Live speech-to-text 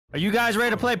Are you guys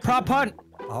ready to play prop hunt?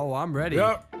 Oh, I'm ready.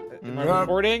 Yep. Am I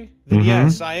recording? Then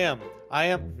yes, I am. I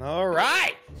am. All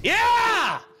right.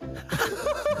 Yeah!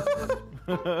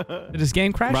 Did this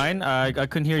game crash? Brian, I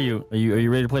couldn't hear you. Are you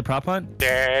ready to play prop hunt? What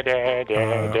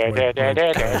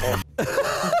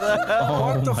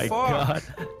the fuck? God.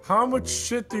 How much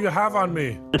shit do you have on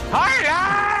me?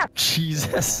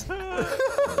 Jesus.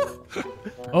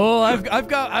 Oh, I've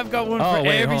got one for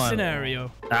wait, every hold on.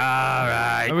 scenario. All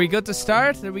right. Are we good to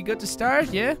start? Are we good to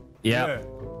start? Yeah. Yeah.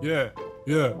 Yeah.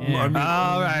 Yeah.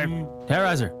 All right.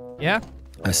 Terroriser. Yeah.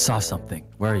 I saw something.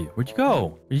 Where are you? Where'd you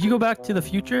go? Did you go back to the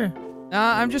future?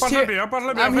 I'm just here.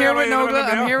 I'm here with Nogla.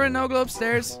 I'm here with Nogla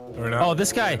upstairs. Oh,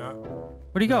 this guy.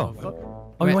 Where'd he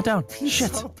go? Oh, he went down. Shit. Peace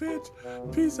out, bitch.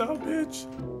 Peace out, bitch.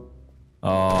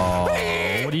 Oh,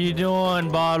 what are you doing,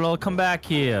 Bottle? Come back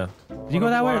here. Did you go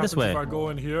that way or this way? If I go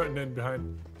in here and then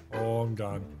behind. Oh, I'm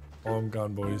gone. Oh, I'm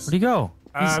gone, boys. Where'd he go?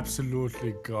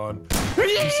 Absolutely gone. Did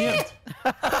you see him?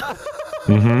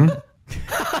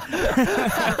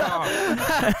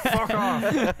 Fuck off.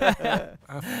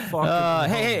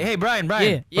 Hey, Brian.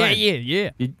 Yeah.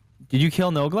 Brian. Did you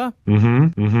kill Nogla?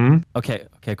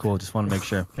 Okay, cool. Just want to make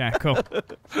sure. Okay, cool.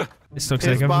 This looks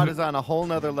His like spot is on a whole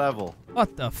nother level.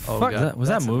 What the fuck? Was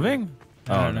that moving?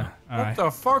 I don't know. All What right.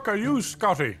 the fuck are you,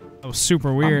 Scotty? That was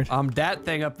super weird. I'm that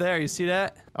thing up there. You see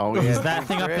that? Oh, Is yeah. that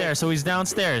thing up there? So he's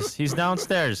downstairs. He's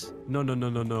downstairs. No.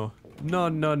 No.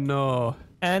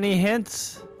 Any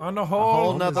hints? On a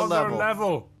whole nother level.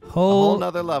 level. Whole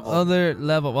nother level. Other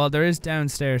level. Well, there is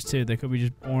downstairs too. They could be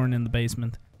just born in the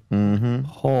basement.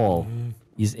 Hole.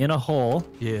 He's in a hole.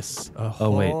 Yes.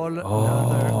 Oh, wait.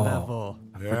 Another level.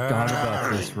 Forgot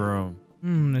about this room.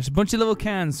 There's a bunch of little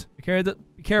cans. Be careful.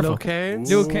 Little cans?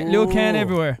 Little can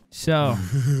everywhere. So,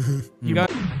 you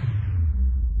guys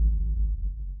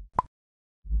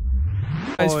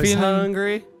Always feeling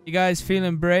hungry? You guys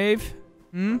feeling brave?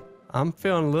 I'm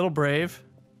feeling a little brave.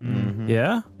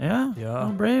 Yeah? Yeah.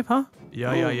 Oh, brave, huh?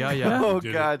 Yeah. Oh,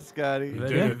 Did God, Scotty.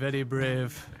 Very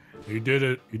brave. You did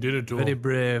it. You did it to Very him.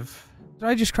 brave. Did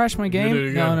I just crash my game? did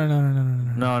it No.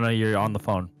 again. No, you're on the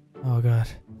phone. Oh god.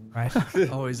 Right.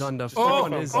 Oh, he's on the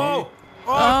phone, is he? Oh!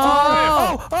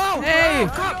 Hey!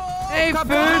 Hey, food!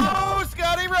 Oh,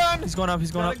 Scotty, run! He's going up.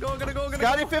 Gotta go.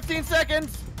 Scotty, 15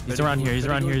 seconds. He's around here. He's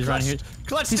around here.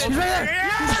 Clutched He's it. right there.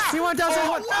 He went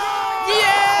downstairs.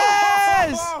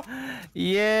 Yes!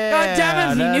 Yeah. God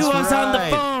damn it! He knew I was on the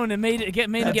right. phone and made him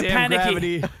get Damn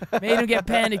panicky. gravity. Made him get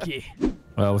panicky.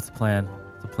 Well, what's the plan?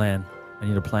 I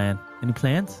need a plan. Any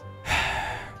plans?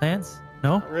 Plans?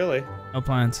 No? Really? No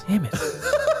plans. Damn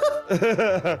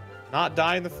it. Not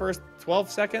die in the first 12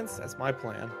 seconds? That's my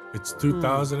plan. It's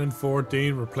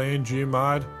 2014. We're playing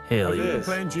Gmod. Hell It yeah. We've been is.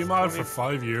 playing Gmod for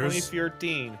 5 years.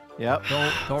 2014. Yep.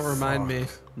 Don't remind me.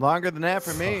 Longer than that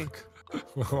for me.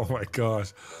 Oh my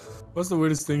gosh. What's the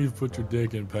weirdest thing you've put your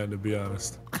dick in, Pen, to be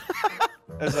honest?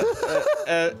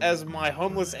 As my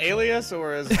homeless alias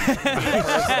or as Or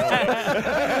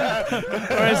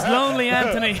as lonely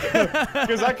Anthony.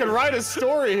 because I could write a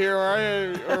story here,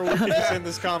 or we could just end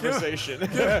this conversation.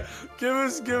 Give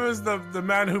us the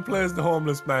man who plays the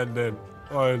homeless man then.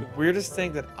 Alright. Weirdest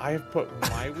thing that I've put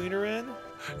my wiener in?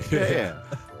 Yeah.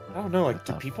 I don't know. Like,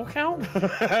 do people count?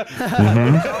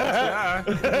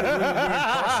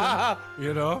 Yeah.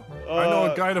 You know? I know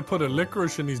a guy that put a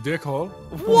licorice in his dick hole.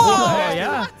 Oh,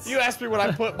 yeah. You asked me what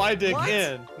I put my dick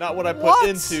in, not what I put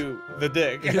into the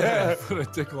dick. Yeah, put a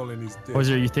dick hole in his dick. Was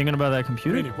you thinking about that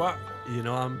computer? Really, what? You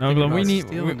know, I'm No, thinking Glenn, we about need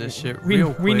stealing this shit we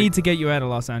real quick. need to get you out of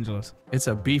Los Angeles. It's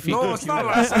a beefy. No, it's not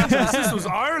Los Angeles. This was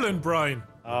Ireland, Brian.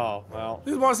 Oh, well.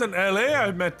 This wasn't LA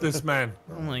I met this man.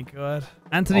 Oh my god.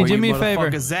 Anthony, do me a favor.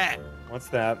 Is that? What's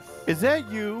that? Is that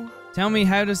you? Tell me,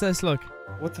 how does this look?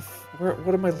 What the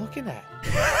what am I looking at?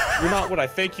 You're not what I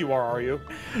think you are you?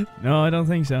 No, I don't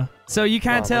think so. So you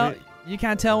can't tell. let me- You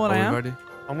can't tell what I am.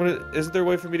 I'm gonna. Is there a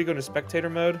way for me to go into spectator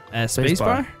mode?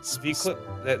 Spacebar. V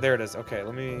clip. There it is. Okay,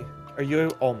 let me. Are you?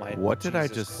 Oh my. What did I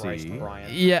Jesus just Christ, see? Brian.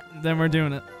 Yeah. Then we're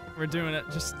doing it. We're doing it.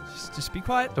 Just be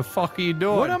quiet. The fuck are you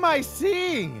doing? What am I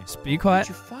seeing? Just be Where'd quiet.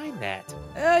 you find that?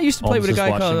 I used to play with a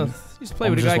guy called. Just Sea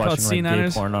watching, like, gay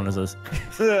Nanners. porn on his.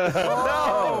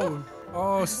 Oh!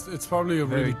 Oh, it's probably a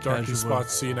really Very dirty casual. spot.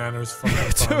 Sea Nanners fucking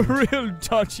It's a found. real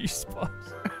dodgy spot.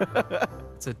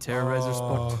 It's a terroriser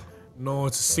spot. No,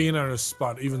 it's a Sea Nanners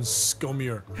spot, even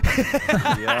scummier.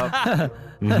 Yup.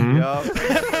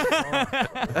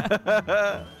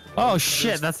 Oh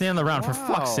shit, that's the end of the round. For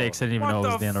fuck's Wow. sakes, I didn't even What know it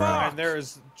was the the end of the round. And there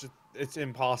is just. It's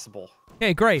impossible.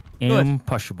 Okay, great. Good.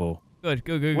 Impossible. Good,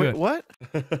 good, good, Wait, good. what?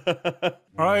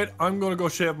 All right, I'm gonna go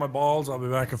shave my balls. I'll be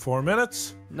back in 4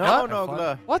 minutes. No, What?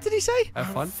 Nogla. What did he say? Have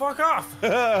fun. Fuck off.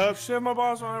 Shave my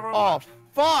balls whenever I Oh, want.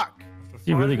 fuck.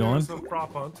 You really going? Some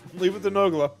prop hunt. Leave it to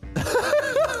Nogla.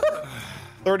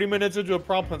 30 minutes into a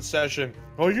prop hunt session.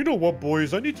 Oh, you know what,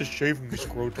 boys? I need to shave my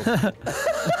scrotum.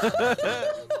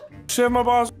 Shave my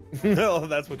balls. No,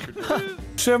 that's what you're doing.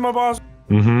 Shave my balls.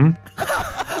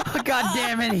 God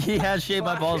damn it! He has shaved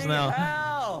my balls now.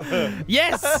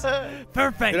 Yes!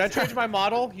 Perfect. Did I change my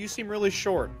model? You seem really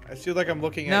short. I feel like I'm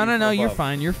looking at No, you no, from no, you're above.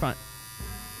 fine, you're fine.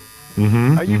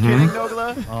 Are you kidding,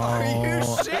 Nogla? Are you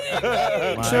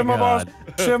shitting? Shave my balls.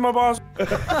 Shave my balls.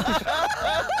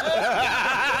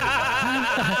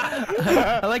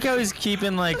 I like how he's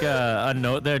keeping like a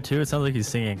note there too. It sounds like he's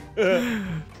singing.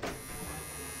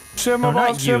 Shave my No, not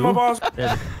balls. Shave my you. balls.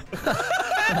 Yeah.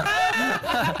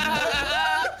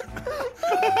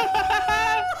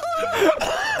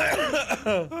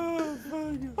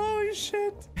 Holy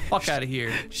shit. Fuck out of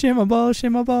here. Shave my balls,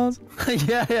 shave my balls.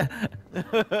 yeah, yeah.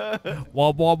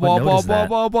 Wop, wop, What wop, note wop, is that?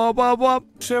 wop, wop, wop, wop.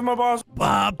 Shave my balls.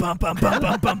 Bum, bum, bum, bum,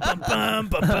 bum, bum, bum, bum,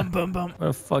 bum, bum, bum. Where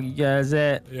the fuck you guys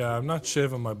at? Yeah, I'm not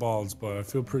shaving my balls, but I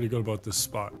feel pretty good about this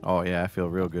spot. Oh, yeah, I feel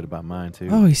real good about mine, too.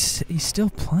 Oh, he's still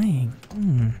playing.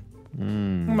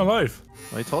 My life.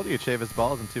 Well, he told you to shave his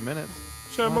balls in 2 minutes.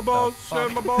 Shave my balls.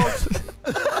 Shave my balls.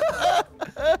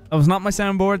 That was not my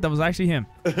soundboard. That was actually him.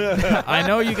 I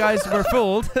know you guys were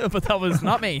fooled, but that was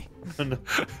not me.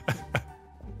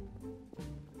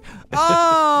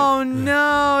 Oh,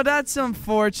 no. That's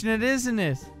unfortunate, isn't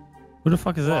it? Who the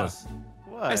fuck is What? this?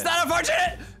 What? It's not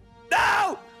unfortunate.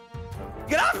 No.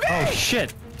 Get off me. Oh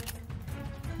shit!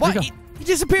 What? Go. He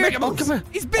disappeared. Oh, come here.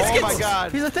 He's Oh, biscuits. my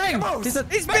God. He's a thing.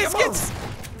 He's biscuits.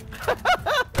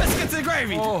 Biscuits and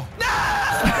gravy. Oh.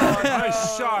 Oh,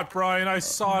 nice shot, Brian. I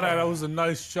saw that. That was a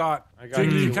nice shot. I got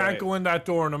Jiggy, you you can't right. go in that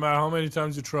door no matter how many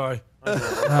times you try. I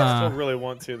still really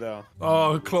want to, though.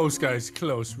 Oh, close, guys.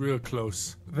 Close. Real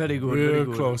close. Very good. Very Real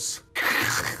good. close.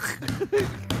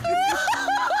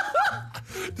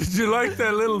 Did you like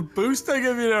that little boost I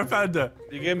gave you there, Panda?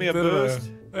 You gave me a Bit of a- boost?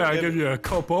 Yeah, I gave you a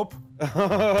cup up.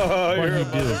 Oh, you're a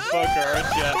motherfucker,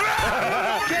 aren't you?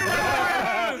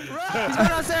 He's going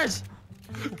downstairs.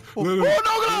 Little,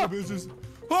 little bitches.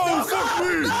 Oh, fuck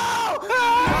me!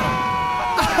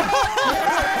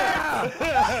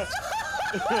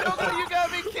 You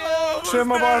got me killed. Shave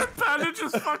my balls. Panda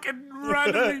just fucking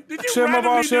randomly. Did you Shave my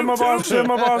balls. Shave my balls. Shave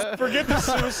my balls. Forget the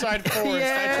suicide forest.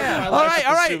 Yeah. I took my All life right, at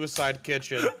all the right. suicide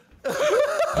kitchen.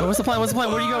 What's the plan? What's the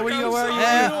plan? Where do you go? Where do you go? Where are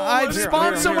you? I've Here,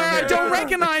 spawned here, somewhere here, I don't here.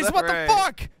 recognize. What the Right.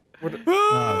 fuck?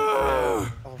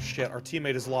 Oh shit, our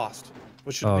teammate is lost.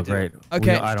 What should Oh, we do? great.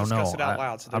 Okay. I don't know. Discuss it out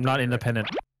loud so they I'm don't not regret. independent.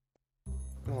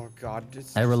 Oh god,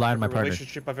 it's I rely on my every partner.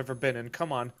 relationship I've ever been in.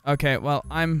 Come on, Okay, well,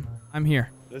 I'm here.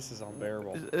 this is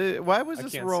unbearable. Why was I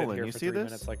this can't sit rolling? here You for see 3 this?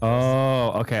 minutes like this.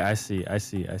 Oh, okay. I see. I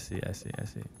see.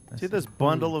 See this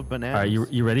bundle of bananas? All right,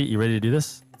 you ready? You ready to do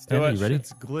this? do Stanley, it. you ready?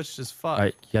 It's glitched as fuck. All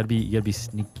right, you gotta be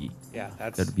sneaky. Yeah,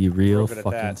 that's. You gotta be real good at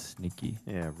fucking that. sneaky.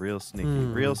 Yeah, real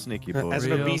sneaky boy. As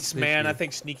an Real obese man, sneaky. I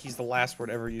think sneaky's the last word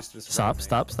ever used to describe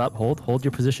Stop. Hold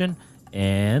your position.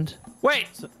 And Wait.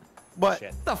 What?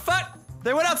 Shit. The fuck?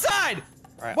 They went outside.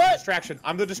 All right, What? Distraction.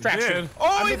 I'm the distraction. Did.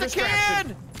 Oh, I'm he's the a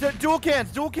distraction. can!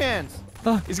 Dual cans.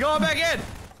 He's going back in.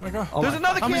 There's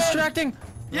another I'm can! distracting.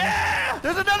 Yeah!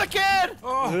 There's another can!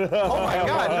 Oh, Oh my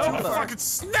god, no. fucking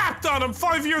snapped on him.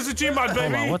 5 years of Gmod, Hold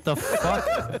baby. on. What the fuck?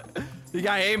 You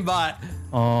got aimbot.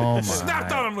 Oh my.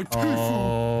 Snapped on him like two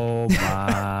Oh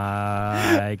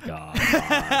my god.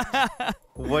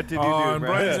 What did you Oh, do, and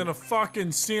Brian? Brian's in a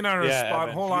fucking scene hunter Yeah, spot.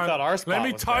 Evan, Hold you on. thought our spot Let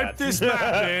me was type bad. this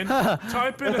map in.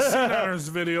 Type in a scene hunters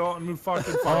video and we'll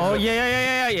fucking find Oh it.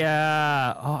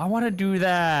 yeah. Oh, I want to do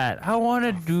that. I want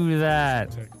to do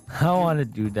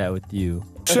that with you.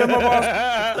 Shit, my boss.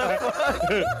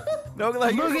 No,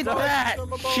 like, Look at that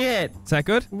shit. Is that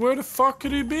good? Where the fuck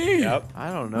could he be? Yep.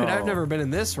 I don't know. I mean, I've never been in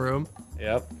this room.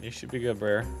 Yep. You should be good,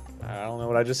 Brer. I don't know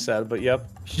what I just said, but yep.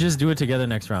 You should just do it together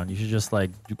next round. You should just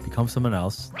like become someone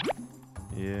else.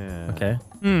 Yeah. Okay.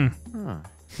 Huh.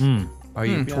 Are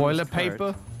you Be on toilet this card.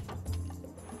 paper?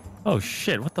 Oh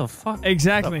shit! What the fuck?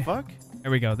 Exactly. The fuck?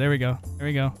 There we go. There we go.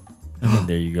 And then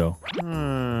there you go.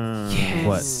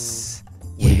 What? What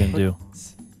are you gonna do?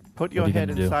 Put your What are you head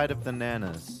gonna do? inside of the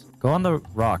nanas. Go on the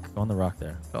rock. Go on the rock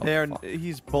there. There,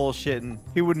 he's bullshitting.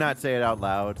 He would not say it out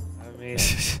loud. I mean,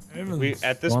 Evans. we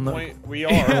at this Go on the- point we Go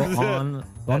are. on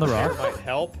the That rock. might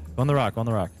help. Go on the rock. Go on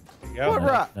the rock. There you What go.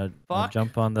 rock? Now Fuck.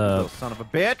 jump on You the. little son of a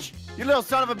bitch. You little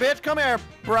son of a bitch. Come here,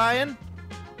 Brian.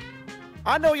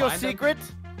 I know your Find him. secret.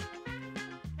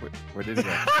 Where did he go?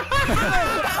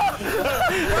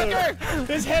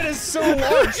 His head is so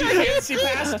large you can't see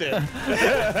past it.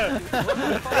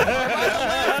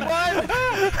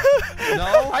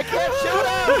 No, I can't shoot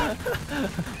him.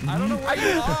 I don't know where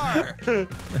you are.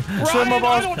 Ryan,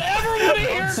 I don't ever want to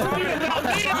hear something about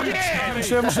me again.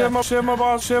 Shimmer balls.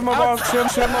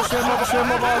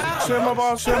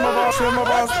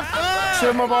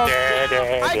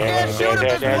 I can't shoot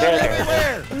him. There's blood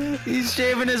everywhere. He's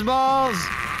shaving his balls.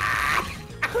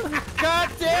 God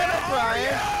damn it,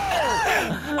 Brian.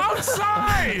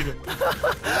 Outside!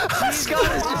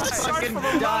 Scott is just fucking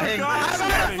dying. I'm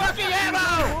out of fucking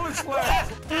ammo! Bullets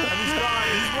left. And he's gone.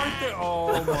 He's right there.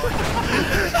 Oh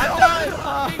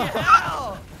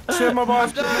my. Shimmer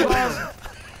balls.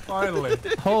 Finally.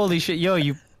 Holy shit, yo,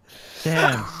 you.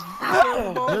 Damn.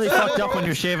 Really fucked up when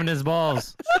you're shaving his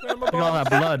balls. Look at all that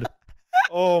blood.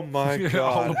 Oh my All the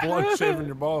god. blood shaving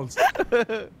your balls.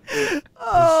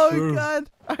 Oh true. God!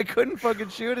 I couldn't fucking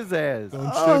shoot his ass.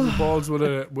 Don't shave your balls with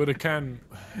a can.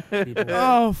 People.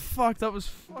 Oh fuck, that was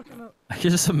fucking up. I can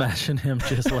just imagine him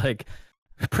just like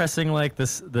pressing like the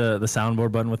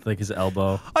soundboard button with like his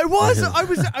elbow. I was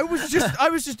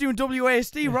just doing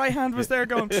WASD. Right hand was there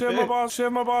going. Shimmer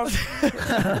balls.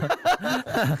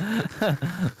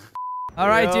 All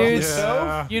right, dudes.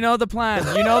 Yeah. You know the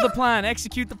plan.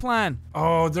 Execute the plan.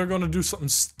 Oh, they're gonna do something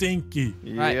stinky.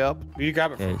 Right. Yep. Will you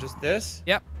grab it Okay. from just this?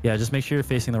 Yep. Yeah, just make sure you're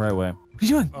facing the right way. What are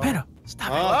you doing? Panda,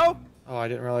 stop it. Oh. Oh, I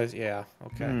didn't realize. Yeah.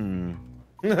 Okay.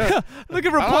 Look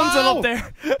at Rapunzel Oh! up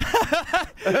there.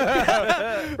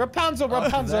 Rapunzel,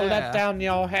 let down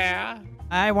your hair.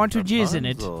 I want to jizz in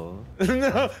it. Rapunzel.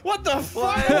 No, what the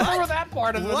fuck? I remember that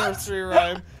part of the nursery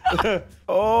rhyme.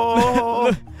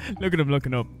 Oh. Look at him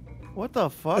looking up. What the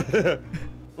fuck?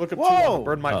 Look up Whoa. too.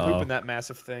 Bird might poop in that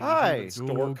massive thing. Hi.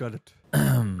 Stork. Got it.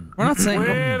 We're not saying.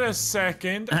 Wait a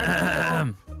second.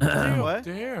 What?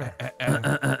 There.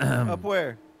 Up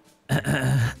where?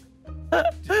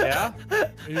 Yeah.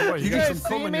 You You got guys some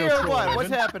cum see in me your or what? throat, What's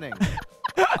man. happening?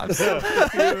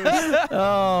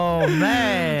 Oh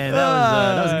man,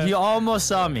 that was he almost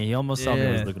saw me. He almost saw me. When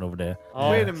I was Yeah. looking over there.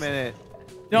 Oh, Wait a minute.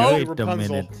 No. Wait a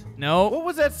Rapunzel. minute. No. What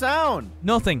was that sound?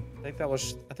 Nothing. I think that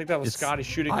was It's- Scotty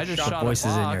shooting I a just shot. shot voices a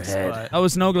in your box, head. but- That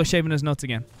was Nogla shaving his nuts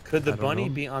again. Could the don't bunny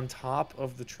know. be on top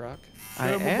of the truck?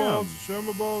 I Shimmer am. balls.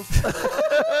 Shimmer balls.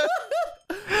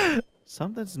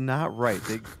 Something's not right.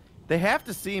 They have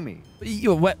to see me.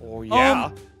 Yo, what? Oh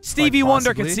yeah. Stevie Quite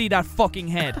Wonder can possibly. see that fucking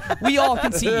head. We all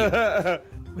can see you.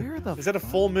 Where the? Is that a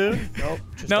full moon? Nope.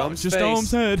 Just No, Ohm's just face.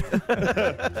 Ohm's head.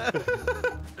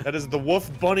 That is the wolf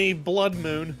bunny blood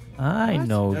moon. I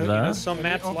know You know, that. some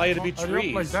maps allow you to be Hurry up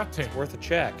trees. like that thing. It's worth a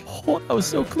check. Oh, that was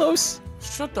so close.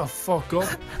 Shut the fuck up.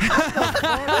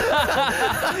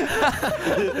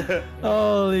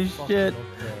 Holy shit. Oh, shit,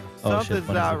 Something's Bunny's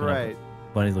not looking up. right.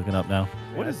 Bunny's looking up now.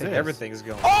 What I is think this? everything's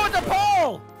going. Oh, it's a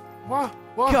pole! What?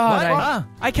 What? God, Huh?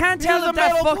 I can't tell Here's if a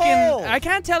that metal fucking. pole. I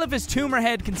can't tell if his tumor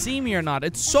head can see me or not.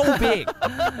 It's so big.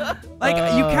 Like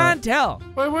you can't tell.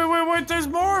 Wait. There's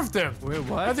more of them. Wait, Are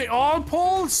what? they all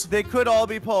poles? They could all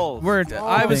be poles.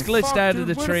 I was fuck, glitched out of dude,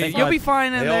 the what tree. the You'll fuck? be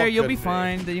fine in They there. all You'll could be be.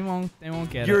 fine. They won't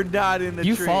get You're it. not in the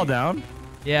You tree. fall down?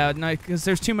 Yeah, no, because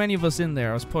there's too many of us in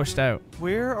there. I was pushed out.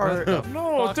 Where are?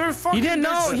 No, they're fucking. He didn't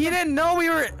know. He didn't know we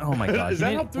were. Oh my god. Is He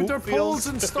that how didn't, Dude, they're poop feels? poles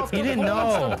and stuff. he They're didn't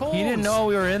poles, know. they're poles. He didn't know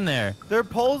we were in there. There are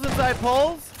poles inside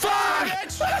poles? How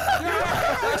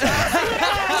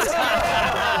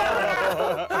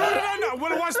did I know?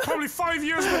 Well, it was probably 5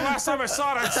 years ago last time I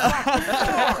saw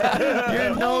that.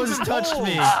 Your nose touched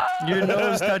me. Your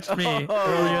nose touched me.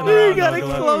 Earlier in the You round, got a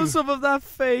Nogla. close up of that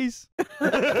face. Cause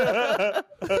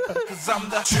I'm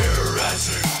the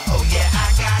terrorizer. Oh yeah, I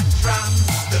got drums.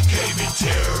 The gaming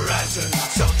terrorizer.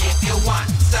 So if you want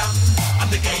some, I'm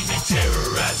the gaming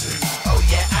terrorizer. Oh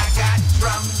yeah, I got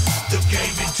drums. The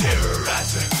gaming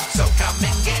terrorizer. So come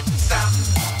and get